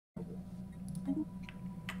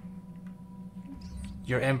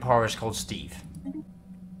Your empire is called Steve.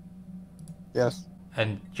 Yes.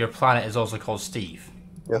 And your planet is also called Steve.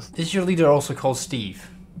 Yes. Is your leader also called Steve?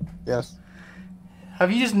 Yes.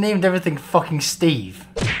 Have you just named everything fucking Steve?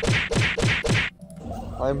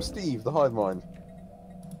 I am Steve, the hive mind.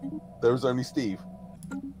 There is only Steve.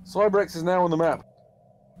 Cybrex is now on the map.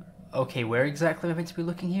 Okay, where exactly am I meant to be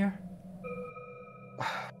looking here?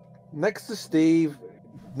 Next to Steve,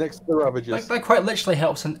 next to the Ravagers. That quite literally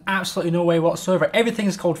helps in absolutely no way whatsoever.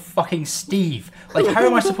 Everything's called fucking Steve. Like, how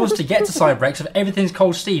am I supposed to get to Cybrex if everything's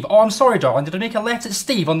called Steve? Oh, I'm sorry, darling. Did I make a left at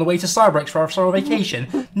Steve on the way to Cybrex for our summer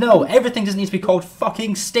vacation? No, everything doesn't need to be called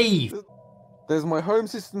fucking Steve. There's my home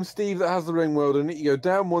system, Steve, that has the ring world, and you go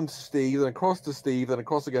down one to Steve, then across to Steve, then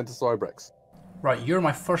across again to Cybrex. Right, you're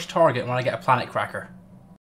my first target when I get a planet cracker.